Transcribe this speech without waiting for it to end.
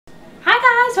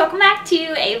guys, welcome back to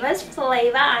Ava'S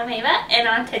Flava. I'm Ava, and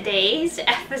on today's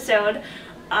episode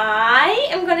I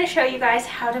am going to show you guys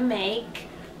how to make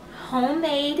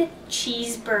homemade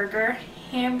cheeseburger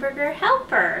hamburger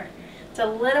helper. It's a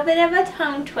little bit of a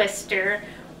tongue twister,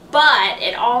 but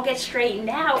it all gets straightened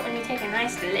out when you take a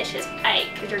nice delicious bite,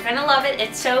 because you're going to love it.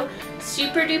 It's so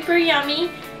super duper yummy,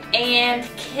 and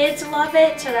kids love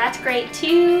it, so that's great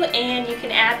too, and you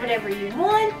can add whatever you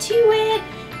want to it.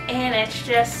 And it's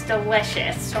just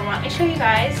delicious. So let me show you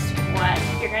guys what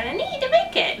you're gonna need to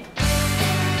make it.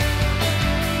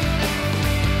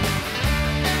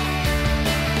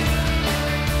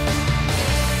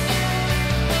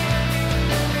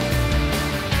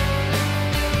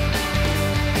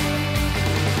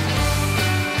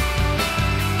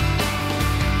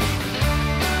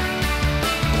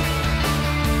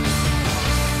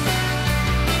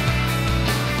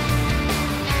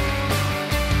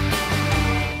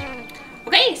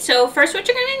 So first what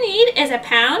you're going to need is a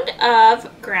pound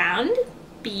of ground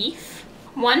beef,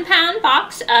 1 pound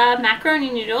box of macaroni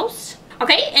noodles.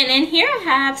 Okay, and in here I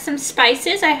have some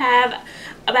spices. I have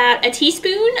about a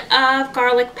teaspoon of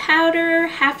garlic powder,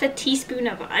 half a teaspoon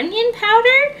of onion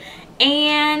powder,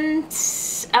 and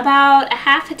about a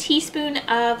half a teaspoon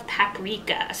of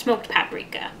paprika, smoked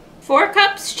paprika. 4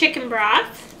 cups chicken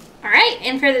broth. Alright,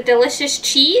 and for the delicious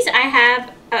cheese, I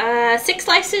have 6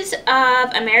 slices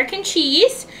of American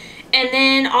cheese, and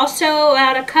then also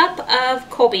about a cup of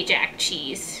Colby Jack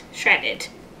cheese, shredded.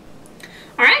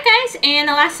 Alright guys, and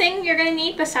the last thing you're going to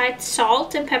need besides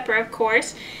salt and pepper, of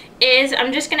course, is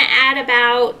I'm just going to add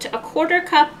about a 1/4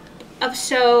 cup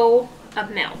of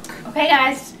milk. Okay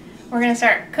guys, we're going to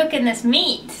start cooking this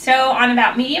meat. So on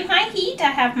about medium-high heat,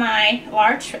 I have my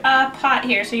large pot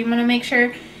here, so you want to make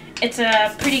sure it's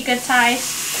a pretty good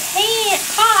sized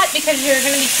pot because you're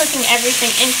going to be cooking everything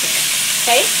into it.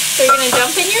 Okay, so you're going to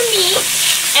dump in your meat,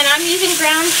 and I'm using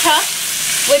ground chuck,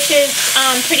 which is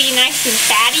pretty nice and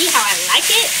fatty, how I like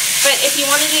it. But if you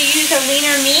wanted to use a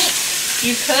leaner meat,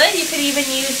 you could. You could even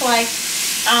use like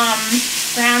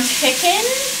ground chicken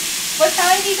would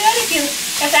probably be good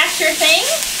if that's your thing.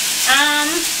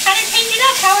 Kind of change it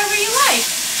up however you like.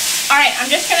 All right, I'm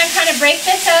just going to kind of break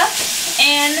this up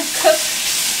and cook.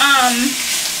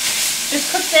 Just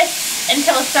cook this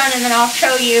until it's done, and then I'll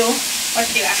show you what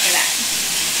to do after that.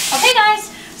 Okay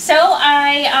guys, so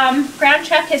ground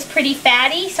chuck is pretty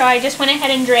fatty, so I just went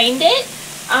ahead and drained it,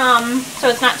 so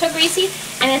it's not so greasy.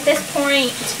 And at this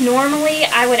point, normally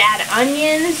I would add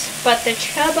onions, but the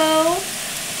hubbo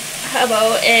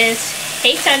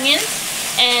hates onions,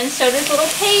 and so does little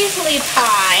Paisley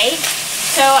Pie.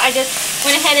 So I just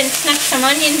went ahead and snuck some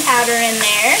onion powder in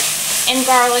there and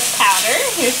garlic powder.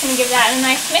 You're just going to give that a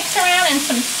nice mix around, and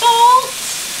some salt.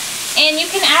 And you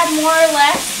can add more or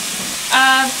less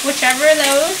of whichever of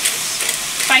those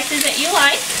spices that you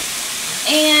like.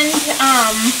 And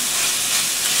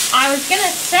I was going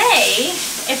to say,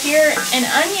 if you're an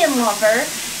onion lover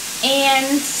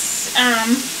and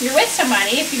you're with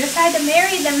somebody, if you decide to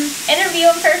marry them, interview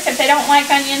them first. If they don't like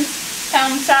onions,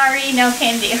 tell them sorry, no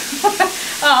can do.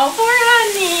 Oh, poor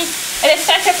honey. It is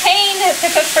such a pain to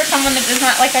cook for someone that does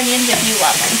not like onions if you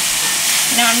love them.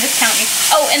 No, I'm just telling you.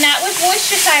 Oh, and that was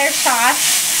Worcestershire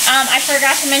sauce. I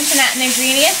forgot to mention that in the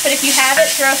ingredients, but if you have it,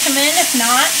 throw some in. If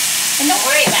not, then don't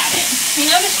worry about it. You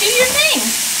know, just do your thing.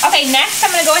 Okay, next I'm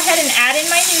going to go ahead and add in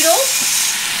my noodles.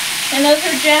 And those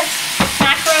are just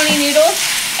macaroni noodles.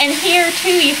 And here,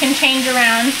 too, you can change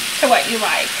around to what you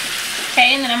like.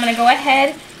 Okay, and then I'm going to go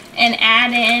ahead and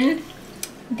add in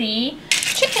the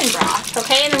chicken broth.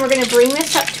 Okay, and then we're going to bring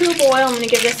this up to a boil. I'm going to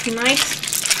give this a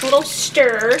nice little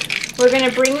stir. We're going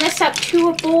to bring this up to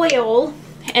a boil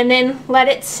and then let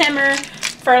it simmer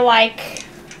for like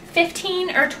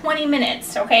 15 or 20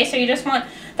 minutes. Okay, so you just want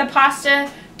the pasta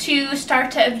to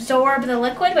start to absorb the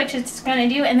liquid, which it's going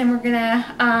to do, and then we're going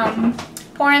to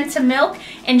pour in some milk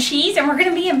and cheese, and we're going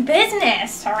to be in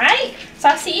business. All right, so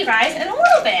I'll see you guys in a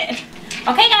little bit.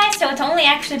 Okay guys, so it's only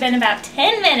actually been about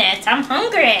 10 minutes. I'm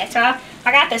hungry, so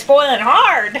I got this boiling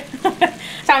hard.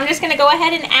 So I'm just going to go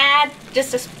ahead and add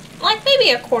just like maybe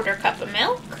a 1/4 cup of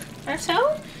milk or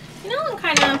so. You know, and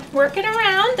kind of work it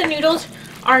around. The noodles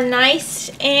are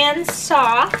nice and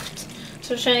soft.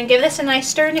 So I'm just going to give this a nice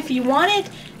stir. And if you wanted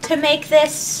to make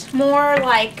this more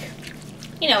like,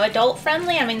 you know, adult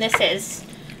friendly, I mean, this is,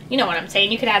 you know what I'm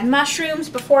saying. You could add mushrooms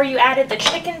before you added the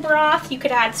chicken broth. You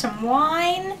could add some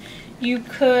wine. You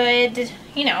could,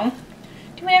 you know,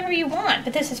 do whatever you want.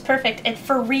 But this is perfect. It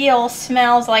for real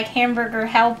smells like hamburger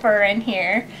helper in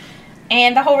here.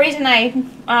 And the whole reason I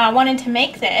wanted to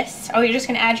make this, oh, you're just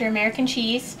going to add your American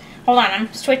cheese. Hold on,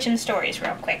 I'm switching stories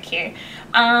real quick here.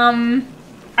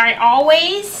 I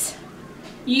always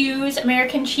use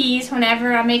American cheese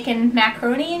whenever I'm making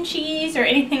macaroni and cheese or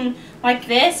anything like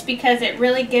this, because it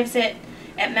really gives it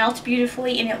melts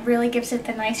beautifully and it really gives it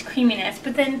the nice creaminess.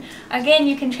 But then again,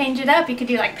 you can change it up. You could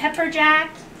do like pepper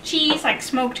jack cheese, like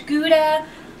smoked Gouda.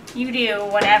 You do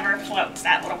whatever floats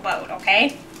that little boat,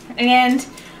 okay? And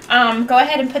go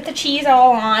ahead and put the cheese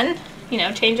all on, you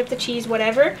know, change up the cheese,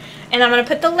 whatever. And I'm gonna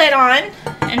put the lid on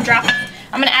and drop.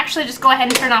 I'm gonna actually just go ahead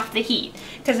and turn off the heat,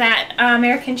 because that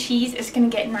American cheese is gonna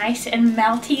get nice and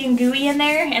melty and gooey in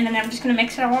there, and then I'm just gonna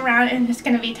mix it all around and it's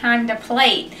gonna be time to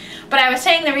plate. But I was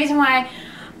saying the reason why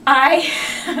I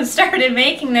started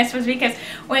making this was because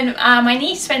when my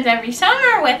niece spends every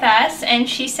summer with us, and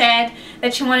she said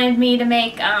that she wanted me to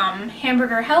make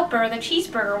Hamburger Helper, the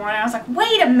cheeseburger one. I was like,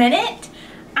 wait a minute,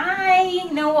 I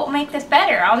know what will make this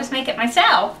better. I'll just make it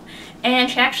myself. And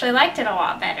she actually liked it a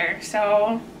lot better,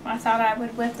 so I thought I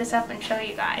would whip this up and show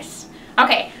you guys.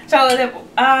 Okay, so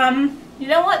you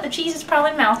know what? The cheese is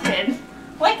probably melted.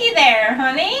 Looky there,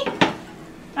 honey.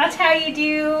 That's how you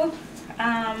do,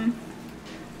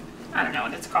 I don't know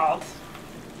what it's called.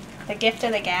 The gift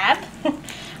of the gab.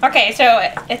 Okay, so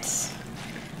it's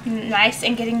nice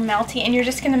and getting melty, and you're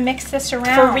just gonna mix this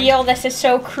around. For real, this is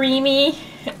so creamy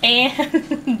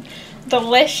and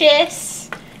delicious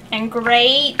and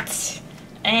great,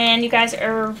 and you guys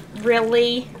are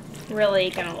really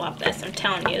gonna love this. I'm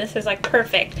telling you, this is like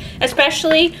perfect.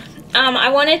 Especially, I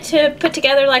wanted to put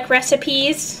together like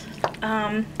recipes.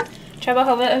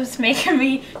 Chubahova was making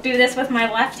me do this with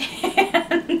my left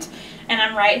hand, and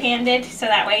I'm right-handed, so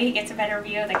that way he gets a better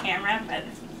view of the camera, but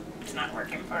it's not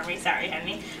working for me. Sorry,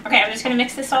 honey. Okay, I'm just gonna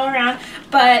mix this all around,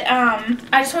 but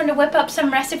I just wanted to whip up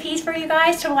some recipes for you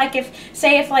guys. So like,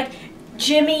 if like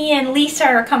Jimmy and Lisa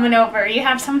are coming over, you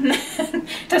have something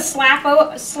to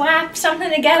slap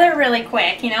something together really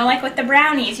quick, you know, like with the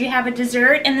brownies, you have a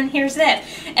dessert, and then here's this,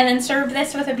 and then serve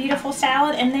this with a beautiful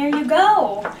salad, and there you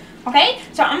go. Okay,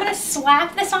 so I'm gonna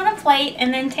slap this on a plate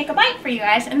and then take a bite for you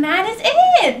guys, and that is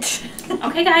it.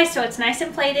 Okay guys, so it's nice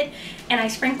and plated, and I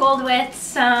sprinkled with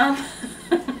some,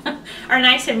 or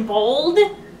nice and bold,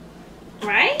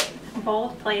 right?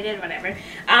 Bold, plated, whatever.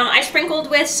 I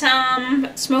sprinkled with some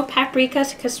smoked paprika,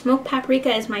 because smoked paprika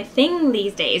is my thing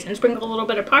these days, and sprinkled a little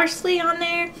bit of parsley on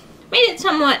there. Made it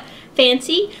somewhat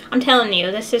fancy. I'm telling you,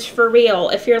 this is for real.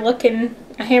 If you're looking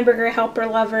a Hamburger Helper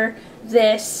lover,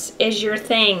 this is your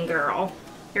thing, girl.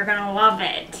 You're gonna love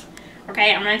it.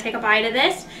 Okay, I'm gonna take a bite of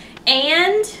this,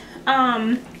 and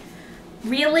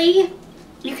really,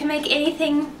 you can make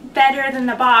anything better than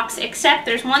the box, except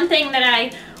there's one thing that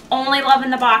I only love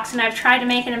in the box, and I've tried to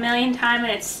make it a million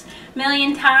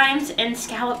times, and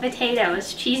scalloped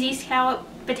potatoes. Cheesy scalloped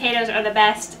potatoes are the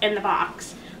best in the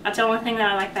box. That's the only thing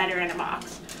that I like better in a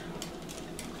box.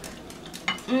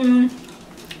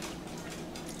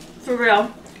 For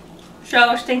real.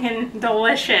 So stinking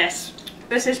delicious.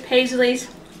 This is Paisley's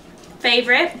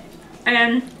favorite,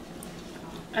 and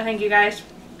I think you guys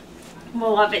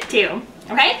will love it too.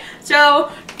 Okay, so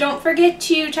don't forget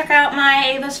to check out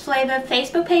my Ava'S Flava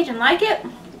Facebook page and like it,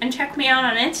 and check me out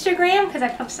on Instagram, because I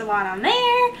post a lot on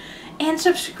there, and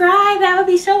subscribe. That would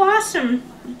be so awesome.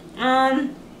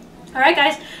 Alright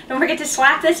guys, don't forget to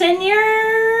slap this in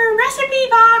your recipe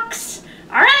box.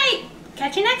 Alright,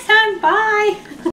 catch you next time. Bye.